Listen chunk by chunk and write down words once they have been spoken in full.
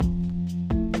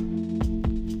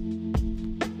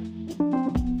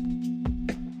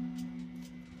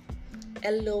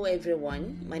Hello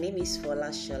everyone, my name is Fola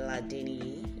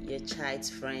Sholadeni, your child's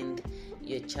friend,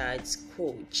 your child's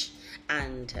coach.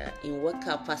 And in what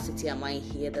capacity am I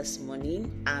here this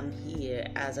morning? I'm here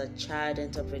as a child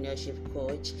entrepreneurship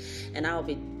coach, and I'll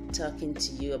be talking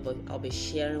to you about, I'll be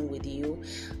sharing with you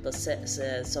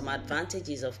some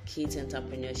advantages of kids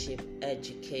entrepreneurship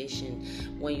education.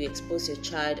 When you expose your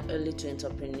child early to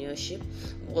entrepreneurship,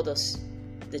 what does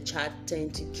the child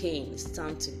stand to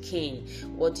gain?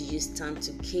 What do you stand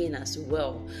to gain as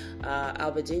well?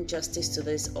 I'll be doing justice to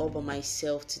this all by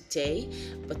myself today,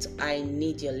 but I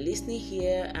need your listening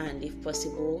here, and if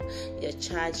possible, your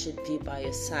child should be by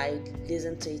your side.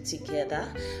 Listen to it together.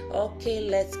 Okay,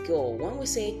 let's go. When we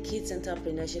say kids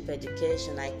entrepreneurship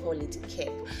education, I call it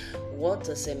KEP. What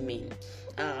does it mean?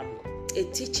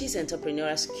 It teaches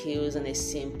entrepreneurial skills in a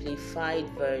simplified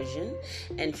version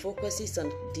and focuses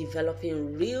on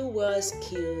developing real-world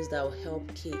skills that will help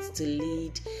kids to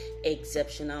lead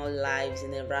exceptional lives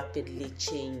in a rapidly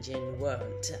changing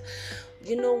world.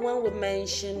 You know, when we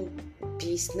mention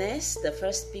business, the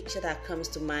first picture that comes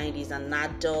to mind is an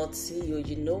adult CEO.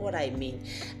 You know what I mean.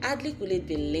 Hardly could it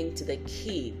be linked to the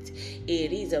kid.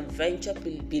 It is a venture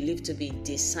believed to be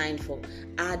designed for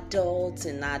adults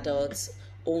and adults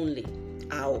only.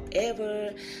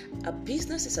 However, a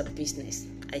business is a business.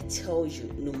 I tell you,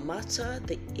 no matter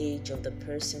the age of the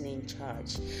person in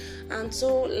charge. And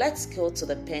so let's go to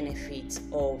the benefits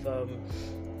of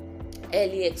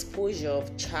early exposure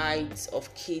of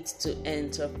kids to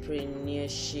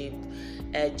entrepreneurship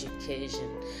education.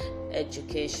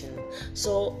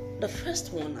 So the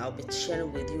first one I'll be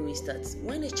sharing with you is that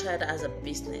when a child has a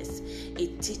business,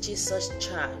 it teaches such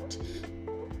child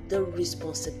the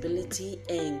responsibility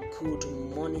and good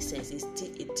money sense.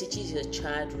 It teaches your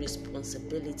child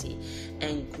responsibility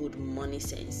and good money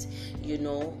sense. You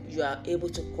know, you are able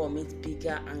to commit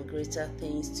bigger and greater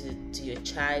things to your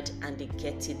child, and they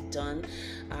get it done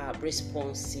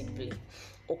responsibly.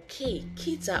 Okay,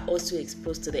 kids are also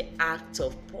exposed to the act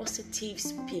of positive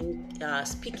speaking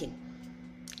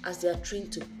as they are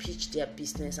trained to pitch their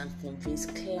business and convince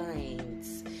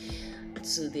clients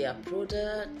to their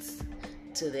products,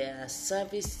 to their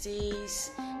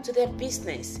services, to their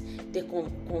business. They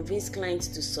convince clients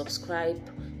to subscribe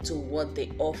to what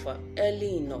they offer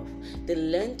early enough. They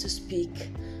learn to speak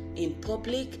in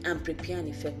public and prepare an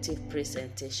effective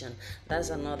presentation. That's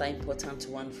another important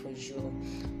one for you.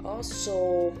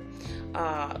 Also,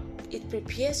 it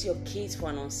prepares your kids for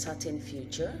an uncertain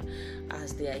future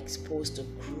as they are exposed to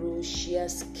crucial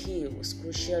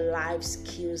life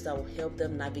skills that will help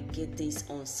them navigate this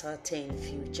uncertain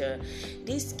future.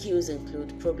 These skills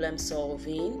include problem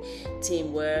solving,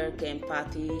 teamwork,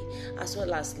 empathy, as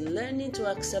well as learning to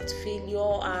accept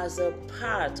failure as a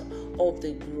part of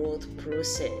the growth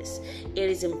process. It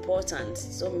is important.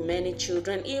 So many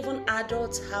children, even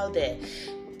adults out there,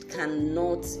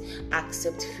 cannot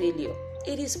accept failure.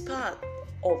 It is part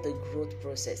of the growth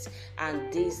process,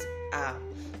 and this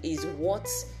is what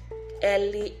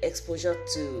early exposure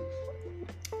to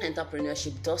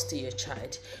entrepreneurship does to your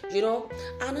child. You know,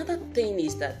 another thing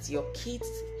is that your kids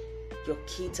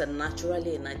are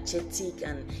naturally energetic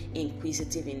and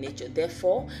inquisitive in nature.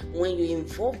 Therefore, when you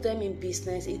involve them in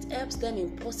business, it helps them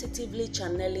in positively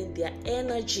channeling their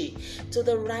energy to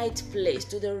the right place,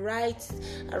 to the right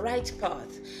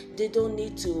path. They don't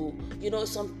need to,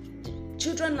 some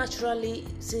children naturally,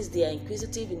 since they are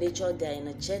inquisitive in nature, they are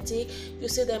energetic. You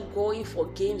see them going for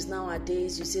games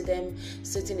nowadays. You see them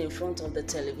sitting in front of the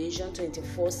television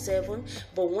 24/7.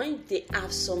 But when they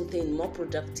have something more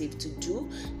productive to do,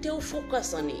 they'll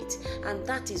focus on it. And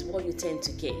that is what you tend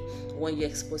to get when you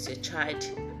expose your child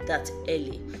that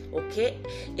early. Okay?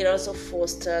 It also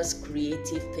fosters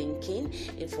creative thinking.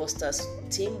 It fosters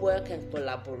teamwork and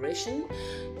collaboration,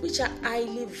 which are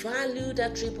highly valued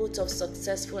attributes of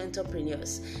successful entrepreneurs.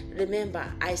 Remember,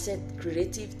 I said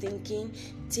creative thinking,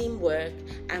 teamwork,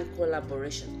 and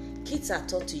collaboration. Kids are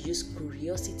taught to use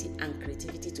curiosity and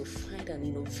creativity to find an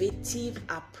innovative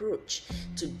approach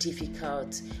to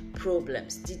difficult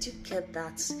problems. Did you get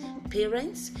that,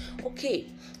 parents? Okay,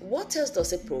 what else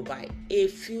does it provide? A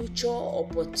future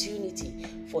opportunity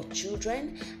for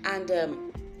children, and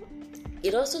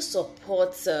it also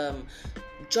supports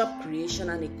job creation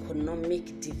and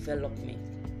economic development.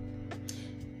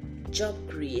 Job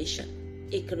creation,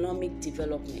 economic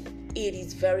development. It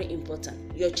is very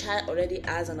important. Your child already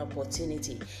has an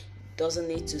opportunity doesn't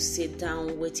need to sit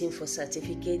down waiting for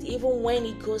certificate. Even when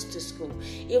he goes to school,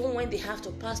 even when they have to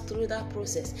pass through that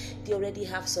process, they already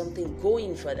have something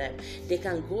going for them. They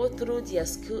can go through their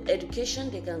school education,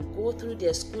 they can go through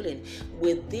their schooling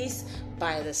with this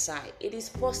by the side. It is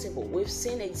possible. We've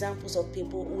seen examples of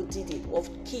people who did it, of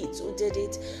kids who did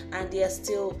it, and they are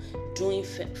still doing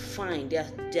fine. They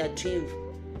are doing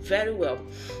very well.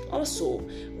 Also,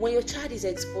 when your child is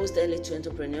exposed early to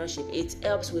entrepreneurship, it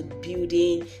helps with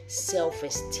building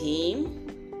self-esteem.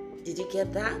 Did you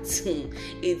get that?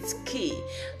 It's key.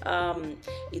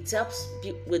 It helps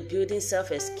with building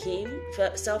self-esteem.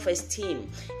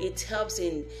 It helps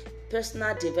in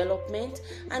personal development,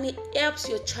 and it helps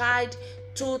your child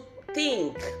to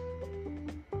think.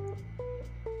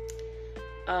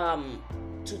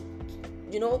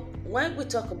 When we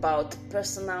talk about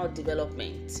personal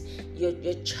development,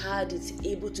 your child is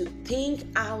able to think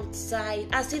outside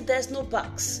as if there's no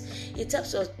box. It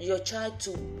helps your child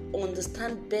to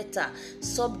understand better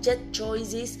subject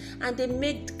choices, and they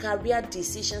make career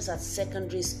decisions at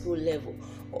secondary school level.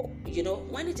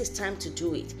 When it is time to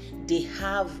do it, they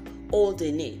have all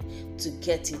they need to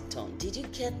get it done. Did you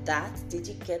get that?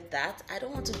 I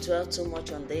don't want to dwell too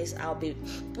much on this. I'll be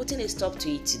putting a stop to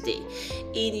it today.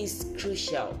 It is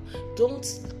crucial. Don't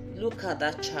look at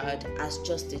that child as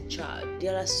just a child.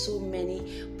 There are so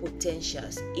many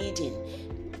potentials hidden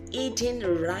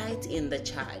right in the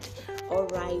child. All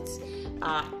right.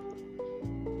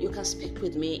 You can speak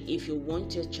with me if you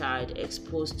want your child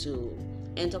exposed to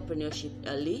entrepreneurship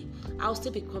early. I'll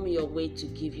still be coming your way to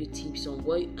give you tips on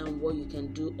what you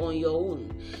can do on your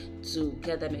own to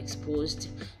get them exposed,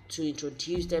 to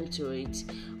introduce them to it.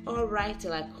 All right,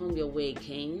 till I come your way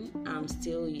again, I'm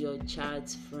still your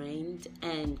child's friend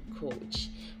and coach,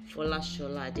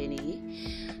 Folashola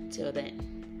Adeniyi. Till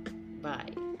then,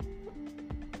 bye.